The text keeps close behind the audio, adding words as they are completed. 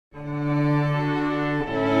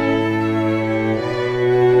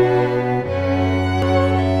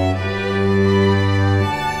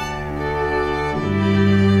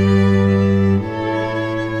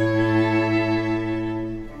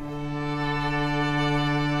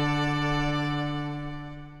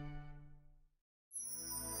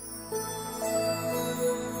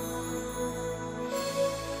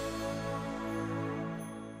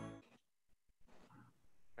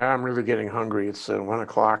I'm really getting hungry. It's 1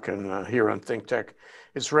 o'clock, and here on ThinkTech,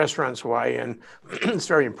 it's Restaurants Hawaii, and it's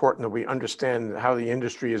very important that we understand how the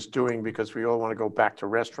industry is doing because we all want to go back to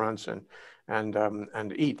restaurants and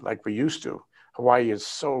eat like we used to. Hawaii is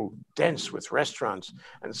so dense with restaurants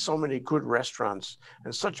and so many good restaurants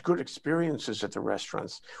and such good experiences at the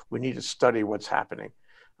restaurants. We need to study what's happening.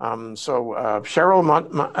 Sheryl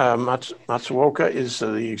Matsuoka is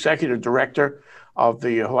the executive director of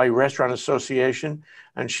the Hawaii Restaurant Association,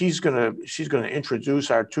 and she's gonna introduce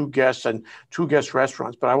our two guests and two guest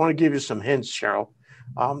restaurants. But I want to give you some hints, Sheryl.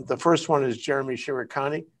 The first one is Jeremy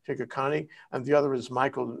Shigekane, and the other is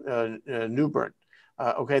Michael Neubert.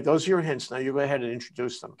 Okay, those are your hints. Now you go ahead and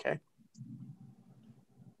introduce them. Okay.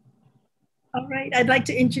 All right, I'd like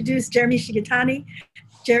to introduce Jeremy Shigekane.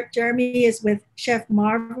 Jeremy is with Chef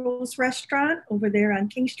Mavro's restaurant over there on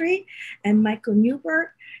King Street, and Michael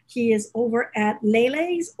Neubert, he is over at Lei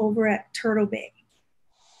Leis over at Turtle Bay.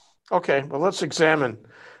 Okay, well, let's examine.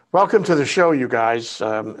 Welcome to the show, you guys.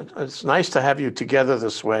 It's nice to have you together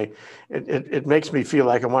this way. It makes me feel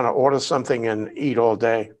like I want to order something and eat all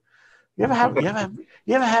day. You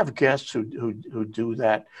ever have guests who do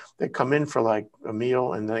that? They come in for like a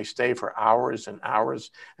meal and they stay for hours and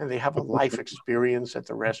hours, and they have a life experience at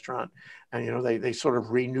the restaurant, and they sort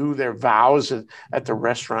of renew their vows at the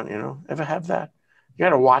restaurant. Ever have that? You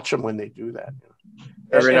got to watch them when they do that.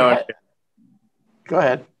 Every now and again. Go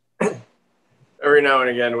ahead. Every now and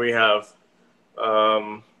again we have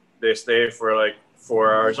they stay for like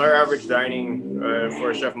 4 hours. Our average dining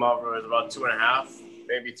for Chef Mavro is about 2.5.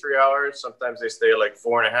 Maybe 3 hours. Sometimes they stay like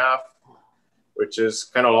 4.5, which is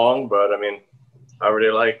kind of long, but I mean, however they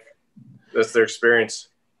like, that's their experience.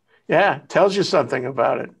 Yeah, tells you something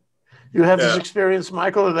about it. You have this experience,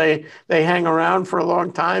 Michael? They hang around for a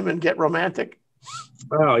long time and get romantic?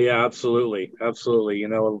 Oh, yeah, absolutely. Absolutely. A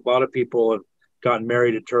lot of people have gotten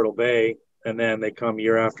married at Turtle Bay, and then they come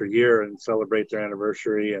year after year and celebrate their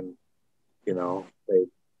anniversary, and, they,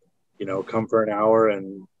 come for an hour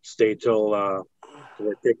and stay till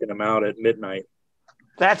they're kicking them out at midnight.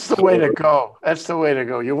 That's the way to go. That's the way to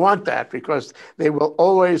go. You want that because they will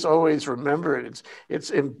always remember it. It's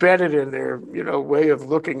embedded in their, way of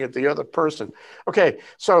looking at the other person. Okay,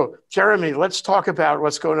 so Jeremy, let's talk about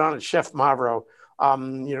what's going on at Chef Mavro.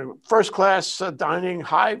 First class dining,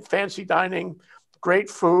 high fancy dining, great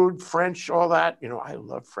food, French, all that. I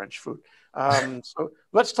love French food. So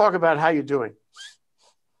let's talk about how you're doing.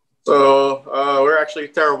 So we're actually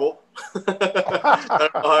terrible. I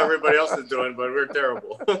don't know how everybody else is doing, but we're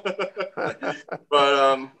terrible.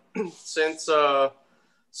 But since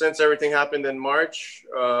everything happened in March,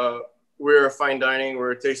 we're fine dining.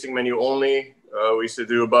 We're tasting menu only. We used to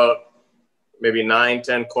do about maybe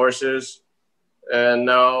 9-10 courses, and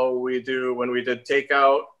now when we did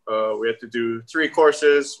takeout, we had to do 3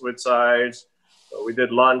 courses with sides. We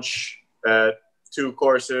did lunch at 2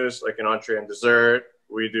 courses, like an entree and dessert.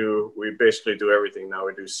 We basically do everything now.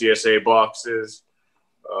 We do CSA boxes.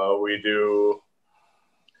 We do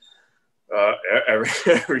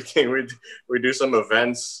everything. We do some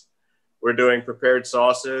events. We're doing prepared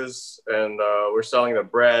sauces, and we're selling the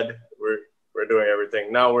bread. We're doing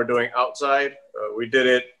everything. Now we're doing outside. We did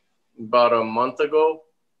it about a month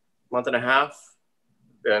and a half,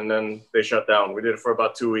 and then they shut down. We did it for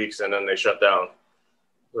about 2 weeks, and then they shut down.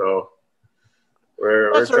 So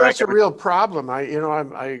that's a real problem.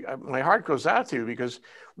 My heart goes out to you because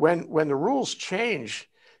when the rules change,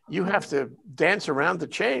 you have to dance around the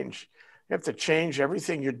change. You have to change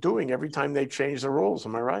everything you're doing every time they change the rules.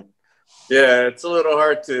 Am I right? Yeah, it's a little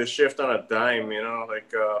hard to shift on a dime.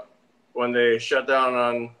 Like when they shut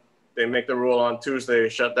down they make the rule on Tuesday,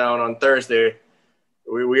 shut down on Thursday.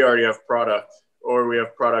 We already have product, or we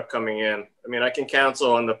have product coming in. I mean, I can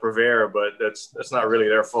cancel on the purveyor, but that's not really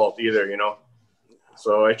their fault either.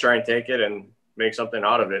 So I try and take it and make something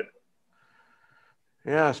out of it.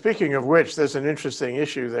 Yeah. Speaking of which, there's an interesting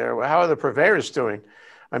issue there. How are the purveyors doing?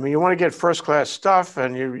 I mean, you want to get first class stuff,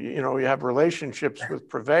 and you have relationships with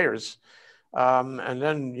purveyors, and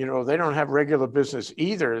then they don't have regular business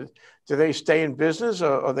either. Do they stay in business,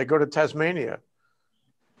 or they go to Tasmania?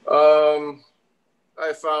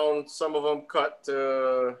 I found some of them cut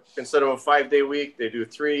instead of a 5-day week, they do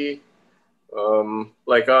 3.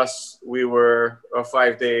 Like us, we were a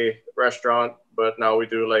 5-day restaurant, but now we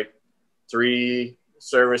do like 3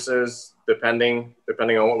 services depending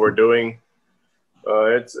on what we're doing.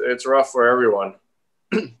 It's rough for everyone.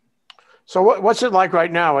 So what's it like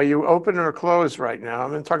right now? Are you open or closed right now?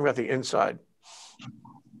 I'm talking about the inside.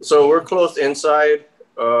 So we're closed inside.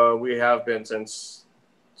 We have been since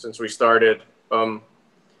we started.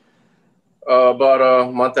 About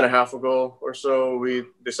a month and a half ago or so, we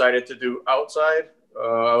decided to do outside.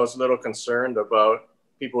 I was a little concerned about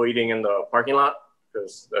people eating in the parking lot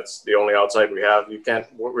because that's the only outside we have. You can't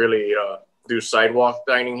really do sidewalk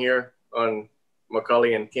dining here on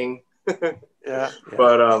McCully and King. Yeah.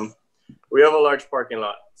 But we have a large parking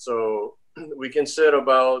lot, so we can sit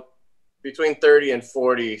about between 30 and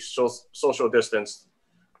 40 social distance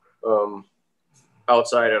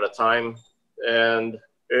outside at a time. And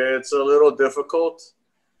it's a little difficult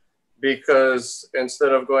because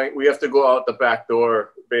instead of going, we have to go out the back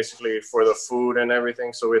door basically for the food and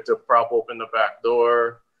everything. So we have to prop open the back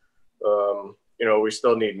door. You know, we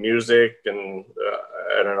still need music and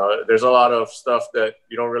I don't know. There's a lot of stuff that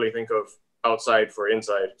you don't really think of outside for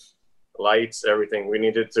inside. Lights, everything. We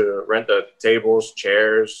needed to rent the tables,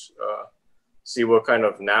 chairs, see what kind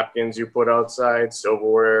of napkins you put outside,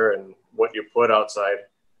 silverware, and what you put outside,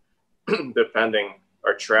 depending.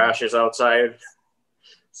 Our trash is outside,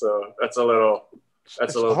 so that's a little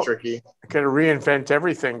tricky. Got to reinvent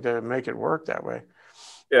everything to make it work that way.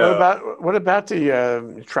 Yeah. What about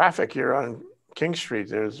the traffic here on King Street?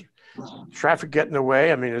 There's traffic getting in the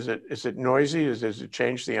way. I mean, is it noisy? Does it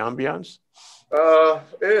change the ambiance?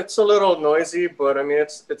 It's a little noisy, but I mean,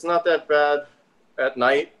 it's not that bad at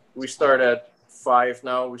night. We start at 5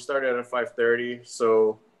 now. We started at 5:30,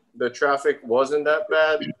 so the traffic wasn't that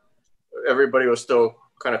bad. Everybody was still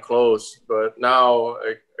kind of close, but now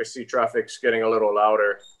I see traffic's getting a little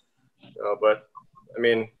louder. But I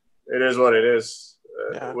mean, it is what it is.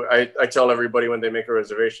 Yeah. I tell everybody when they make a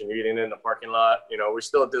reservation, you're eating in the parking lot. You know, we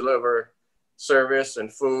still deliver service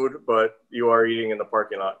and food, but you are eating in the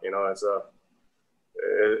parking lot. You know,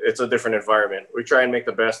 it's a different environment. We try and make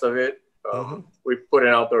the best of it. We put an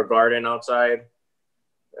outdoor garden outside,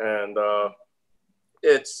 and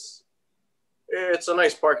it's a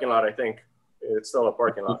nice parking lot. I think it's still a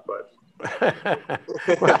parking lot, but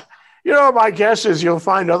well, you know, my guess is you'll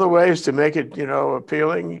find other ways to make it, you know,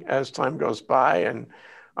 appealing as time goes by. And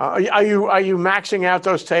are you maxing out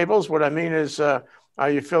those tables? What I mean is, are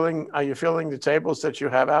you filling the tables that you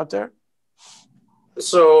have out there?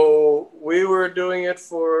 So we were doing it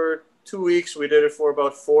for 2 weeks. We did it for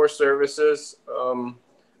about 4 services.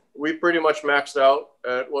 We pretty much maxed out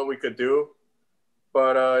at what we could do,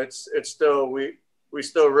 but it's still we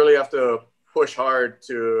still really have to push hard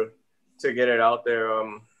to get it out there.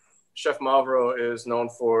 Chef Mavro is known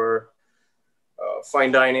for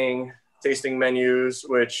fine dining, tasting menus,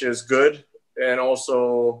 which is good, and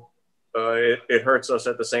also it hurts us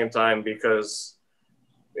at the same time because,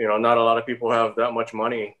 you know, not a lot of people have that much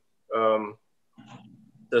money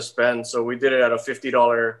to spend. So we did it at a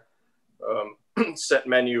 $50 set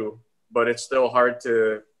menu, but it's still hard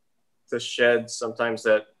to shed sometimes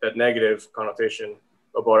that negative connotation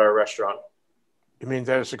about our restaurant. You mean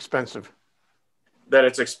that it's expensive? That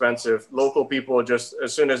it's expensive. Local people, just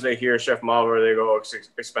as soon as they hear Chef Mavro, they go, oh, it's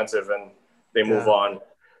expensive, and they move on.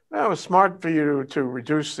 Well, it was smart for you to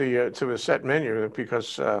reduce to a set menu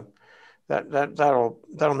because that'll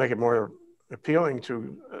make it more appealing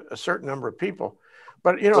to a certain number of people.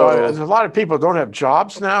 But, you know, a lot of people don't have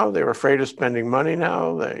jobs now. They're afraid of spending money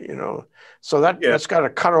now. You know, so that's got to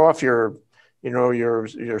cut off your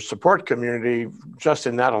support community just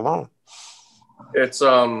in that alone. It's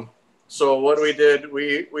so what we did,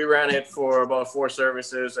 we ran it for about 4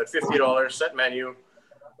 services at $50 set menu.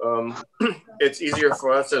 It's easier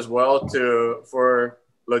for us as well for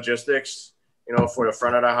logistics, you know, for the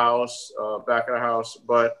front of the house, back of the house.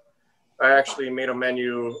 But I actually made a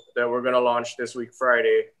menu that we're going to launch this week,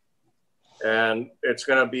 Friday. And it's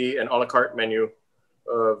going to be an a la carte menu,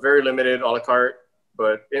 very limited a la carte,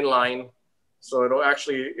 but in line. So it'll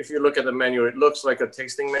actually, if you look at the menu, it looks like a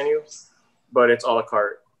tasting menu, but it's a la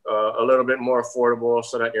carte. A little bit more affordable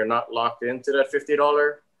so that you're not locked into that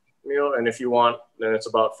 $50 meal. And if you want, then it's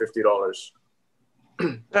about $50.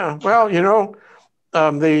 Yeah, well, you know,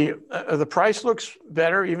 the price looks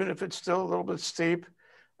better, even if it's still a little bit steep.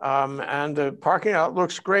 And the parking lot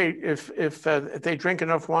looks great if they drink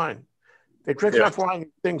enough wine. They drink enough wine,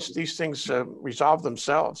 these things resolve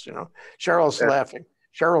themselves, you know. Cheryl's laughing.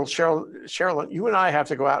 Sheryl, you and I have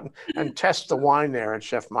to go out and test the wine there at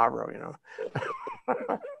Chef Mavro, you know.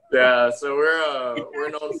 Yeah, so we're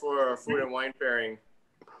known for our food and wine pairing,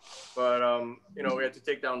 but you know, we had to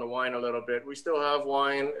take down the wine a little bit. We still have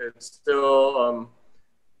wine. It's still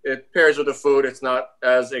it pairs with the food. It's not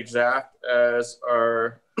as exact as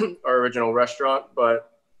our original restaurant,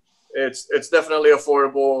 but it's definitely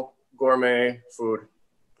affordable gourmet food.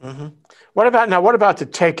 Mm-hmm. What about the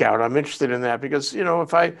takeout? I'm interested in that because,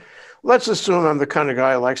 let's assume I'm the kind of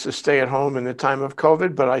guy who likes to stay at home in the time of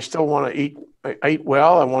COVID, but I still want to eat. I eat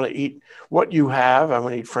well. I want to eat what you have. I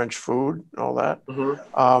want to eat French food and all that.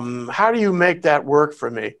 Mm-hmm. How do you make that work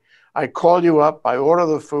for me? I call you up. I order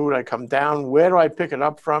the food. I come down. Where do I pick it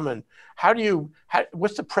up from? And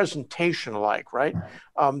what's the presentation like, right?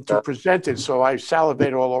 To present it so I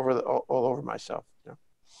salivate all over myself. Yeah.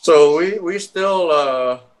 So we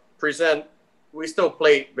still present, we still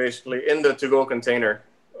plate basically in the to-go container.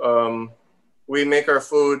 We make our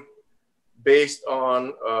food based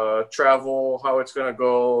on travel, how it's gonna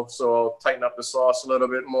go. So I'll tighten up the sauce a little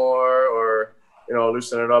bit more, or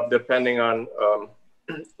loosen it up depending on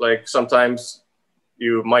like sometimes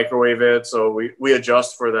you microwave it, so we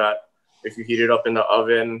adjust for that. If you heat it up in the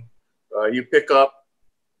oven, you pick up.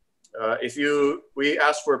 We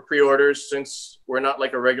ask for pre-orders since we're not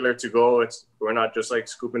like a regular to go. We're not just like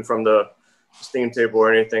scooping from the steam table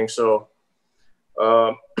or anything. So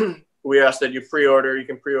we ask that you pre-order. You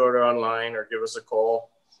can pre-order online or give us a call,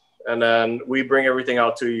 and then we bring everything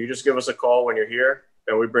out to you. You just give us a call when you're here,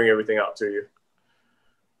 and we bring everything out to you.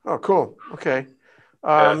 Oh, cool. Okay.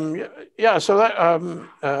 Yeah. So that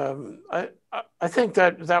I think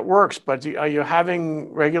that works. But are you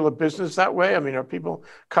having regular business that way? I mean, are people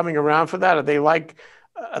coming around for that? Are they like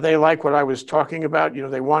what I was talking about?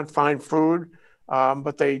 They want fine food,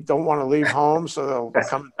 but they don't want to leave home, so they'll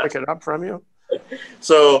come and pick it up from you.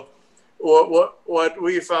 So what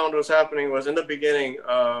we found was happening was in the beginning,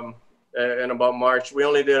 in about March, we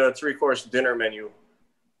only did a 3-course dinner menu.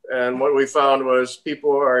 And what we found was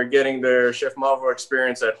people are getting their Chef Mavro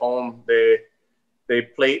experience at home. They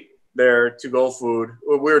plate their to-go food.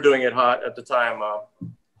 We were doing it hot at the time.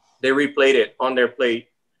 They replate it on their plate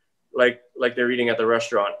like they're eating at the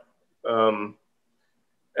restaurant.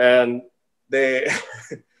 And they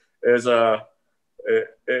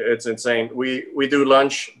it's insane. We do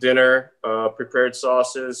lunch, dinner, prepared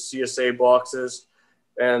sauces, CSA boxes,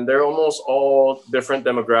 and they're almost all different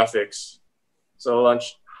demographics. So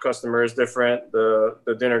lunch customer is different,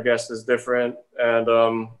 the dinner guest is different,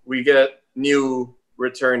 and we get new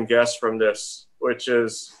return guests from this, which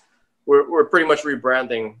is we're pretty much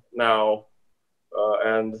rebranding now,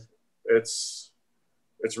 and it's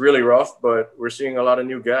really rough, but we're seeing a lot of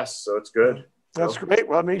new guests, so it's good. That's great.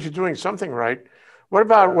 Well, it means you're doing something right. What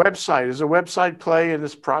about website? Does a website play in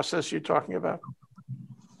this process you're talking about?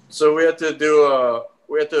 So we had to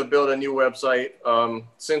build a new website.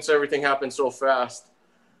 Since everything happened so fast,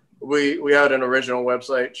 we had an original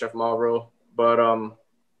website, Chef Mavro, but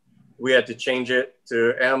we had to change it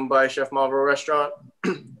to M by Chef Mavro Restaurant.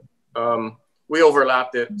 We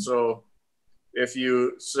overlapped it, so if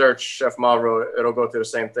you search Chef Mavro, it'll go to the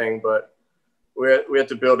same thing, but we had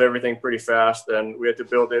to build everything pretty fast, and we had to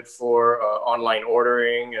build it for online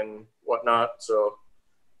ordering and whatnot. So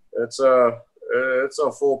it's a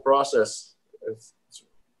full process. It's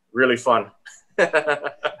really fun. Did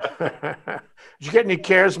you get any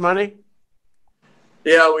CARES money?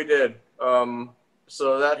 Yeah, we did.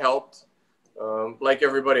 So that helped. Like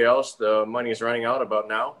everybody else, the money is running out about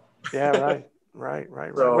now. Yeah, right.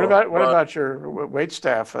 So, what about your wait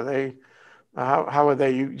staff? Are they how are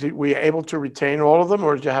they? Were you able to retain all of them,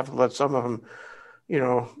 or did you have to let some of them,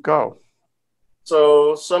 go?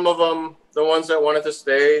 So some of them, the ones that wanted to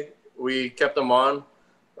stay, we kept them on.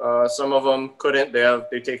 Some of them couldn't.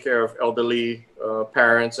 They take care of elderly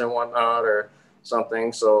parents and whatnot or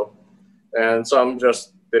something. So, and some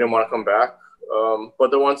just didn't want to come back.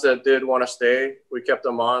 But the ones that did want to stay, we kept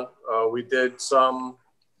them on. We did some.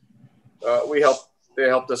 They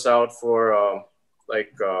helped us out for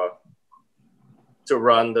to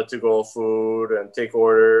run the to-go food and take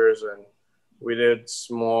orders, and we did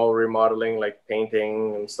small remodeling like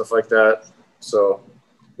painting and stuff like that. So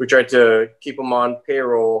we tried to keep them on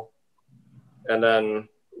payroll, and then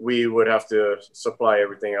we would have to supply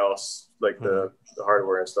everything else, like the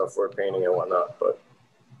hardware and stuff for painting and whatnot. But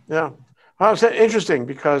yeah, well, it's interesting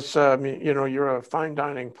because you're a fine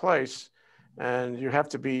dining place, and you have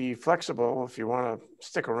to be flexible if you want to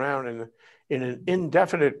stick around in an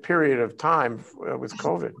indefinite period of time with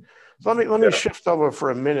COVID. So let me shift over for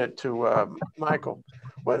a minute to Michael.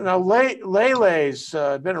 Well, now Lei Leis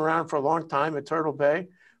been around for a long time at Turtle Bay.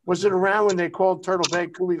 Was it around when they called Turtle Bay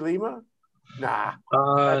Cui Lima? Nah,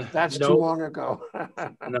 that's no, too long ago.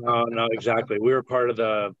 No, exactly. We were part of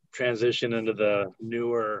the transition into the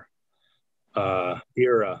newer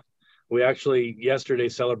era. We actually yesterday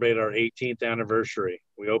celebrated our 18th anniversary.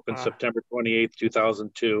 We opened September 28th,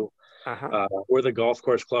 2002. We're the Golf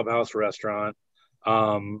Course Clubhouse restaurant.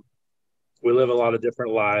 We live a lot of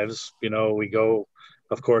different lives. We go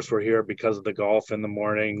of course, we're here because of the golf in the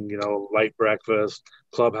morning, light breakfast,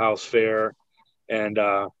 clubhouse fare. And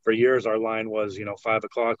for years, our line was, 5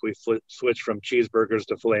 o'clock, we switched from cheeseburgers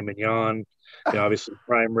to filet mignon, obviously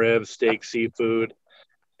prime rib, steak, seafood.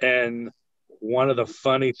 And one of the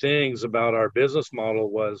funny things about our business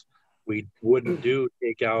model was we wouldn't do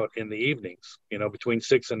takeout in the evenings, between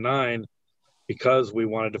 6 and 9, because we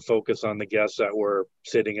wanted to focus on the guests that were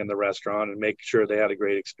sitting in the restaurant and make sure they had a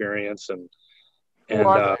great experience. Who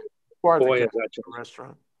are the guests at the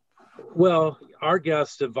restaurant? Well, our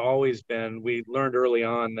guests have always been, we learned early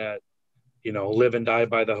on that, live and die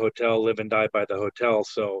by the hotel, live and die by the hotel.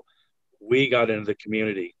 So we got into the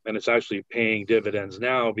community, and it's actually paying dividends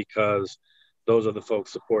now because those are the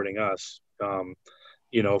folks supporting us.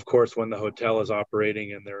 Of course, when the hotel is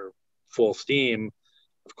operating in their full steam,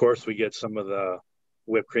 of course, we get some of the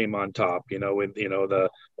whipped cream on top, with, the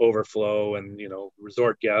overflow, and,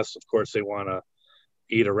 resort guests, of course, they want to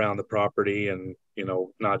eat around the property, and,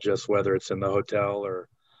 not just whether it's in the hotel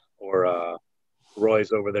or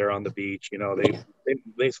Roy's over there on the beach,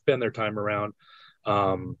 they spend their time around.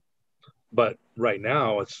 But right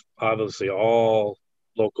now it's obviously all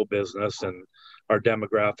local business, and our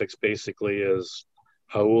demographics basically is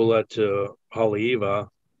Hauula to Haleiwa.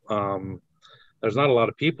 There's not a lot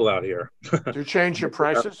of people out here. Do you change your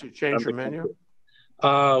prices? You change your menu?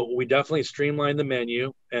 We definitely streamlined the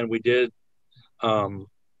menu, and we did.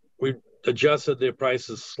 We adjusted the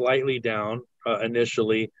prices slightly down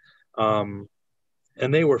initially, and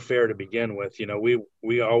they were fair to begin with.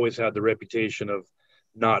 We always had the reputation of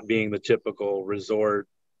not being the typical resort,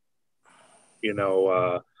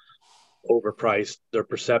 overpriced, their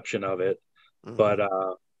perception of it. Mm-hmm. But,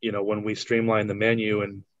 when we streamlined the menu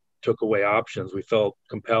and took away options, we felt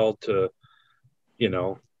compelled to,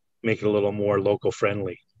 make it a little more local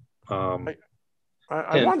friendly.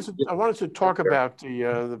 I wanted to talk about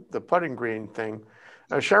the putting green thing.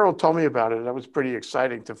 Sheryl told me about it. That was pretty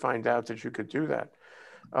exciting to find out that you could do that.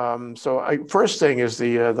 First thing is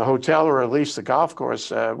the hotel, or at least the golf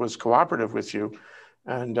course, was cooperative with you,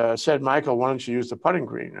 and said, Michael, why don't you use the putting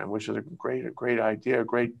green? Which is a great idea, a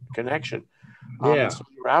great connection. Yeah. So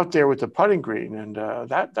you're out there with the putting green, and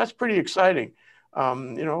that's pretty exciting.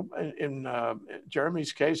 In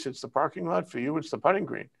Jeremy's case, it's the parking lot. For you, it's the putting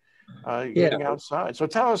green. Getting outside. So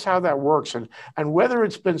tell us how that works and whether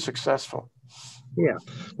it's been successful. Yeah.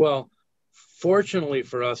 Well, fortunately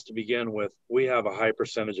for us to begin with, we have a high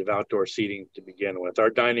percentage of outdoor seating to begin with. Our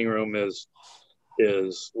dining room is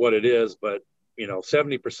what it is, but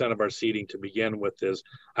 70% of our seating to begin with is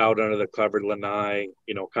out under the covered lanai,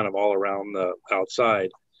 kind of all around the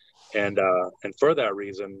outside. And for that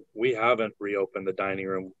reason, we haven't reopened the dining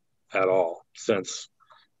room at all since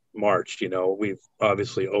March. We've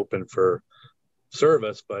obviously opened for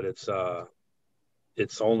service, but it's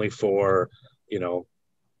only for,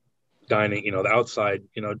 dining, the outside,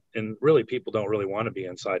 and really people don't really want to be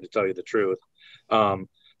inside, to tell you the truth.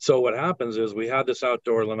 So what happens is we have this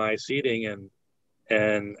outdoor lanai seating,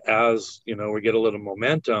 and as, we get a little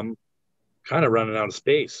momentum, kind of running out of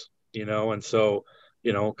space, and so,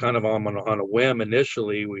 kind of on a whim,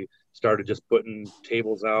 initially, we started just putting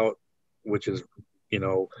tables out, which is,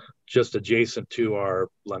 just adjacent to our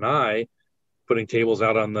lanai, putting tables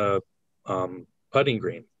out on the putting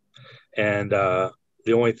green. And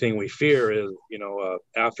the only thing we fear is,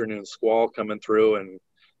 afternoon squall coming through and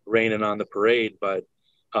raining on the parade. But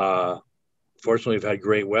fortunately, we've had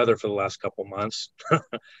great weather for the last couple months.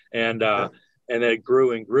 And it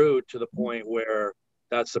grew and grew to the point where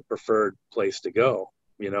that's the preferred place to go,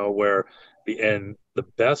 and the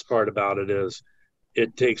best part about it is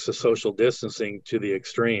it takes the social distancing to the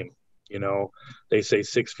extreme. They say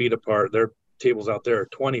 6 feet apart. Their tables out there are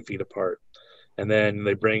 20 feet apart. And then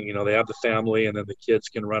they bring, they have the family, and then the kids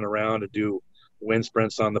can run around and do wind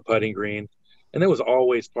sprints on the putting green. And that was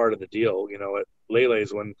always part of the deal, at Lei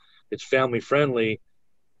Leis, when it's family friendly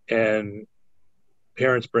and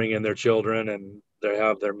parents bring in their children and they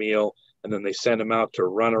have their meal, and then they send them out to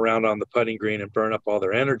run around on the putting green and burn up all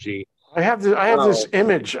their energy. I have this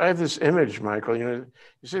image, Michael. You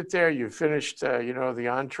sit there, you finished, the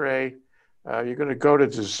entree. You're going to go to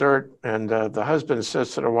dessert, and the husband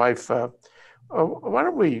says to the wife, "Why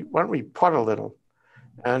don't we putt a little?"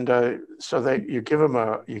 And so you give him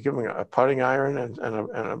a putting iron and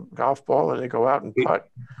a golf ball, and they go out and putt.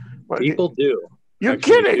 People do. You're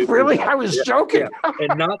kidding, really? I was joking. Yeah.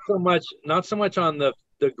 And not so much on the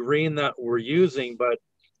green that we're using, but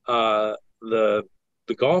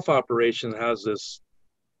the golf operation has this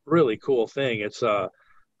really cool thing. It's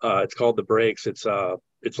called the breaks. It's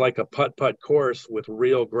like a putt course with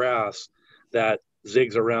real grass that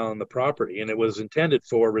zigs around the property. And it was intended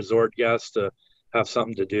for resort guests to have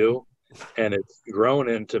something to do. And it's grown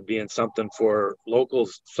into being something for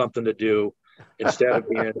locals, something to do instead of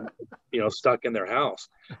being, stuck in their house.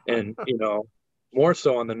 And, more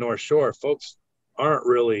so on the North Shore, folks aren't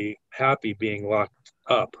really happy being locked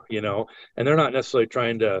up, and they're not necessarily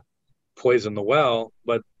trying to poison the well,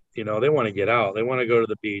 but, they want to get out. They want to go to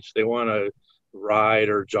the beach. They want to ride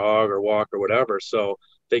or jog or walk or whatever. So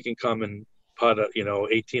they can come and putt,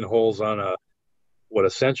 18 holes on what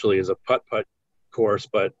essentially is a putt-putt course,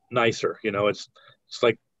 but nicer. It's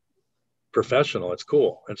like professional. It's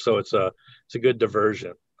cool. And so it's a good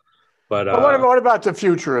diversion. But what about the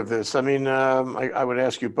future of this? I mean, I would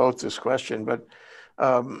ask you both this question, but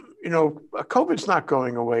COVID's not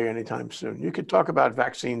going away anytime soon. You could talk about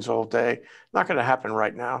vaccines all day. Not going to happen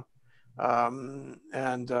right now. We're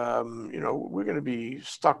going to be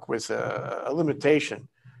stuck with a limitation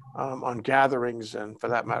on gatherings and, for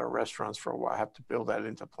that matter, restaurants for a while. Have to build that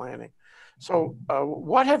into planning. So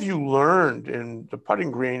what have you learned in the putting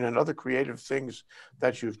green and other creative things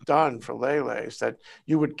that you've done for Lei Leis that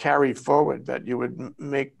you would carry forward, that you would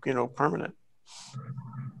make, permanent?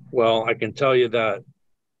 Well, I can tell you that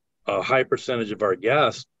a high percentage of our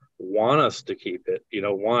guests want us to keep it,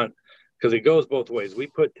 because it goes both ways. We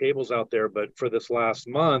put tables out there, but for this last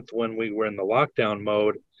month, when we were in the lockdown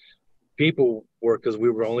mode, people were, because we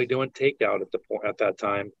were only doing takeout at that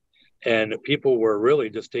time, and people were really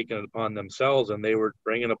just taking it upon themselves, and they were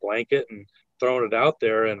bringing a blanket and throwing it out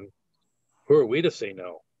there, and who are we to say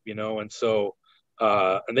no, And so,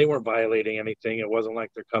 and they weren't violating anything. It wasn't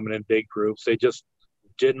like they're coming in big groups. They just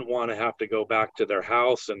didn't want to have to go back to their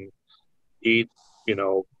house and eat,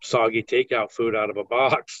 soggy takeout food out of a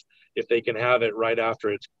box if they can have it right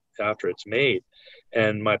after it's made.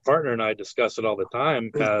 And my partner and I discuss it all the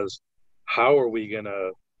time as, how are we going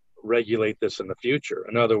to regulate this in the future?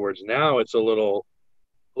 In other words, now it's a little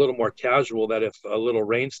more casual, that if a little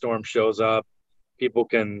rainstorm shows up, people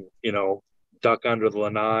can, duck under the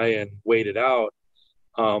lanai and wait it out.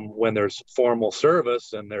 When there's formal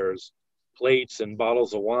service and there's plates and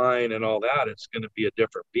bottles of wine and all that, it's going to be a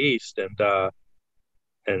different beast.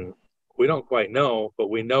 And we don't quite know, but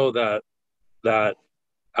we know that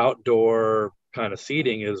outdoor kind of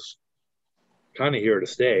seating is kind of here to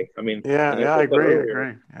stay. I mean, I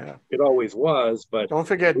agree. Yeah, it always was, but don't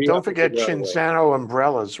forget Cinzano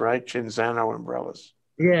umbrellas, right? Cinzano umbrellas.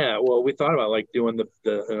 Yeah, well, we thought about doing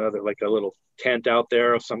another, like a little tent out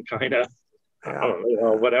there of some kind of,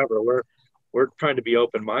 whatever. We're trying to be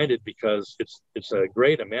open-minded, because it's a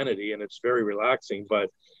great amenity and it's very relaxing, but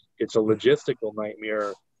it's a logistical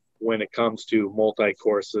nightmare when it comes to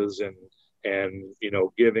multi-courses and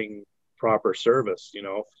giving proper service,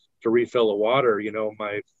 to refill the water.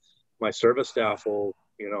 My service staff will,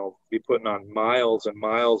 be putting on miles and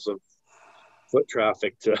miles of foot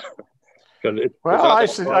traffic to. I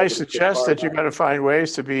suggest that you've got to find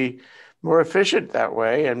ways to be more efficient that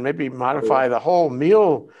way, and maybe modify the whole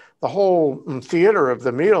meal, the whole theater of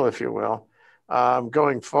the meal, if you will,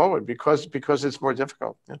 going forward, because it's more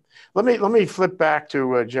difficult. Let me flip back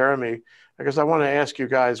to Jeremy, because I want to ask you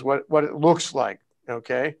guys what it looks like.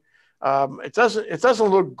 Okay, it doesn't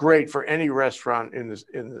look great for any restaurant in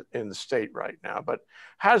the state right now. But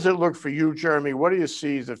how does it look for you, Jeremy? What do you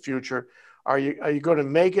see as the future? Are you going to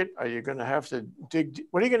make it? Are you going to have to dig?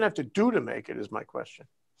 What are you going to have to do to make it? Is my question.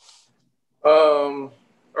 Are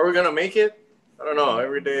we going to make it? I don't know.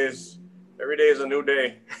 Every day is a new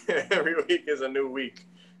day. Every week is a new week.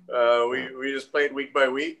 We just play it week by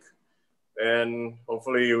week, and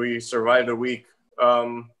hopefully we survive the week.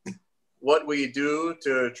 What we do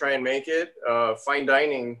to try and make it, fine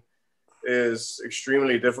dining is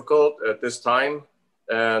extremely difficult at this time,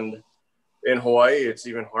 and in Hawaii it's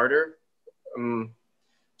even harder.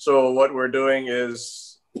 So what we're doing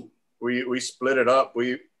is we split it up.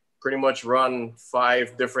 We pretty much run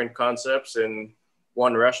 5 different concepts in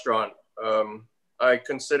one restaurant. I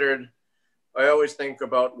always think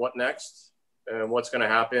about what next and what's going to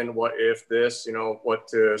happen. What if this,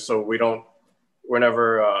 so we're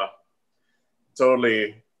never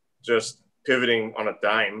totally just pivoting on a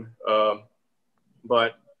dime.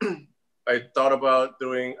 But I thought about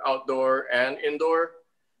doing outdoor and indoor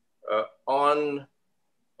on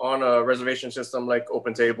a reservation system like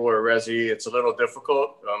OpenTable or Resi. It's a little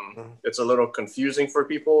difficult. It's a little confusing for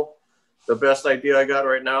people. The best idea I got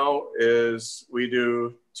right now is we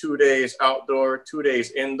do 2 days outdoor, 2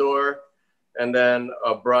 days indoor, and then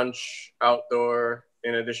a brunch outdoor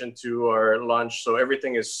in addition to our lunch. So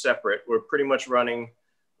everything is separate. We're pretty much running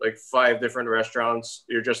like 5 different restaurants.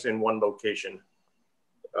 You're just in one location.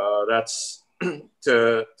 That's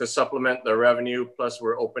to supplement the revenue. Plus,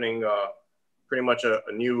 we're opening pretty much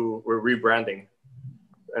we're rebranding.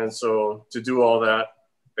 And so to do all that,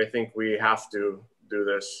 I think we have to do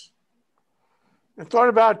this. I thought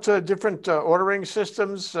about different ordering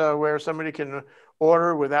systems where somebody can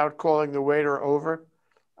order without calling the waiter over.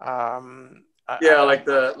 Yeah, like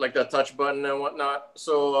the touch button and whatnot.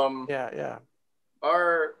 So yeah.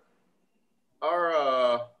 Our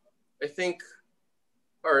I think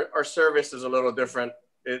our service is a little different.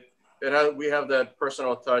 We have that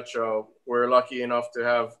personal touch. We're lucky enough to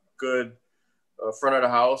have good front of the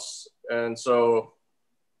house, and so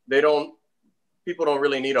people don't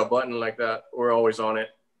really need a button like that. We're always on it.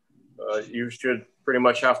 You should pretty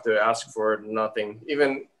much have to ask for nothing,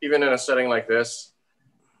 even in a setting like this.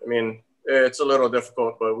 I mean, it's a little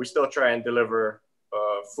difficult, but we still try and deliver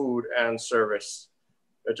food and service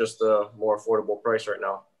at just a more affordable price right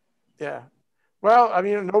now. Yeah. Well, I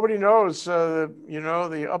mean, nobody knows,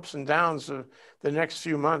 the ups and downs of the next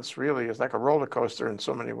few months, really. It's like a roller coaster in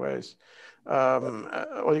so many ways.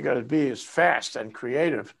 All you got to be is fast and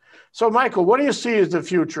creative. So, Michael, what do you see as the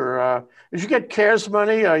future? Did you get CARES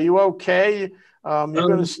money? Are you okay?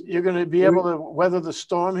 You're gonna be able to weather the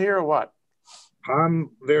storm here, or what? I'm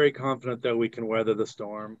very confident that we can weather the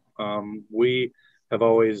storm. We have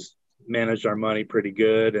always managed our money pretty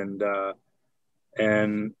good, and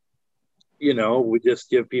we just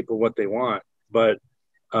give people what they want. But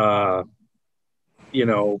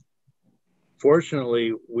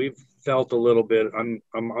fortunately, we've felt a little bit.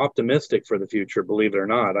 I'm optimistic for the future, believe it or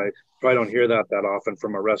not. I probably don't hear that often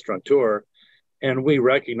from a restaurateur, and we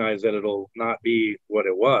recognize that it'll not be what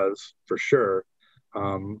it was for sure.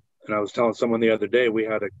 And I was telling someone the other day, we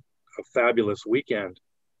had a fabulous weekend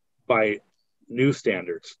by new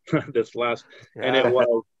standards this last, and it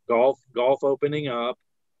was golf opening up.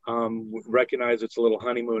 Recognize it's a little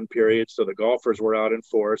honeymoon period, so the golfers were out in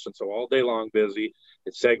force, and so all day long busy.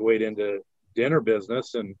 It segued into dinner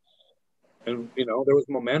business, and there was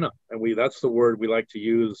momentum, and that's the word we like to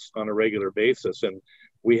use on a regular basis. And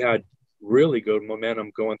we had really good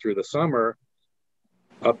momentum going through the summer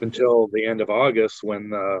up until the end of August,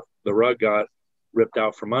 when the rug got ripped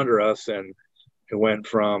out from under us, and it went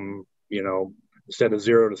from, instead of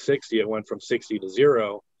 0 to 60, it went from 60 to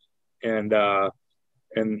 0. And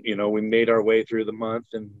we made our way through the month,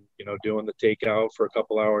 and, doing the takeout for a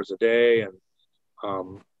couple hours a day. And,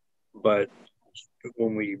 but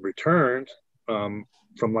when we returned from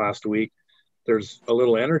last week, there's a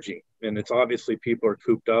little energy, and it's obviously people are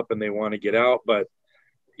cooped up and they want to get out, but,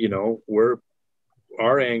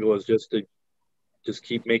 our angle is just to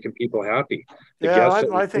keep making people happy.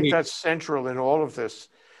 I think that's central in all of this,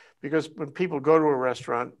 because when people go to a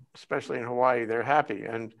restaurant, especially in Hawaii, they're happy.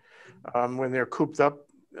 And when they're cooped up,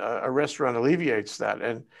 a restaurant alleviates that.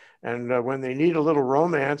 And when they need a little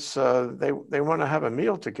romance, they want to have a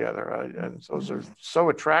meal together. And those are so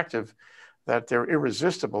attractive that they're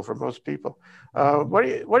irresistible for most people. What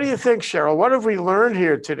do you think, Sheryl? What have we learned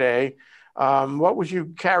here today? What would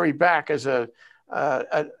you carry back as a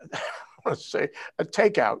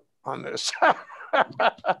takeout on this?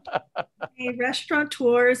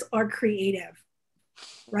 Restaurateurs are creative,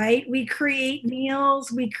 right? We create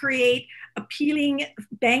meals, we create appealing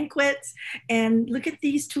banquets, and look at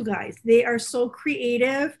these two guys. They are so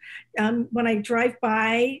creative. When I drive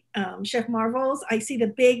by Chef Marvel's, I see the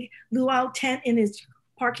big luau tent in his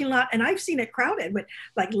parking lot, and I've seen it crowded with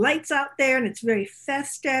like lights out there, and it's very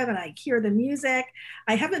festive, and I hear the music.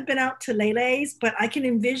 I haven't been out to Lei Leis, but I can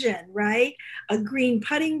envision, right, a green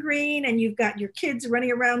putting green, and you've got your kids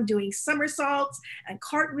running around doing somersaults and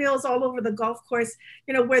cartwheels all over the golf course,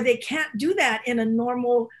 where they can't do that in a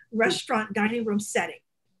normal restaurant dining room setting.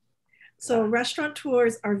 So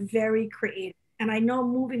restaurateurs are very creative, and I know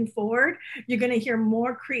moving forward, you're going to hear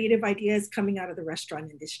more creative ideas coming out of the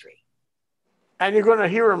restaurant industry. And you're going to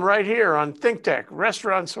hear them right here on ThinkTech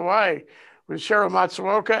Restaurants Hawaii with Sheryl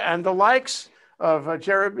Matsuoka and the likes of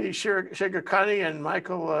Jeremy Shigekane and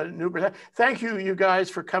Michael Neubert. Thank you, you guys,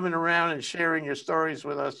 for coming around and sharing your stories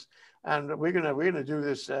with us. And we're gonna do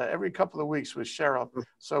this every couple of weeks with Sheryl,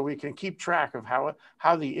 so we can keep track of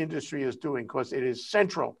how the industry is doing, because it is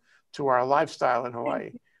central to our lifestyle in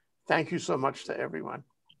Hawaii. Thank you so much to everyone.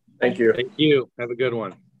 Thank you. Thank you. Have a good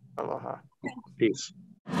one. Aloha. Peace.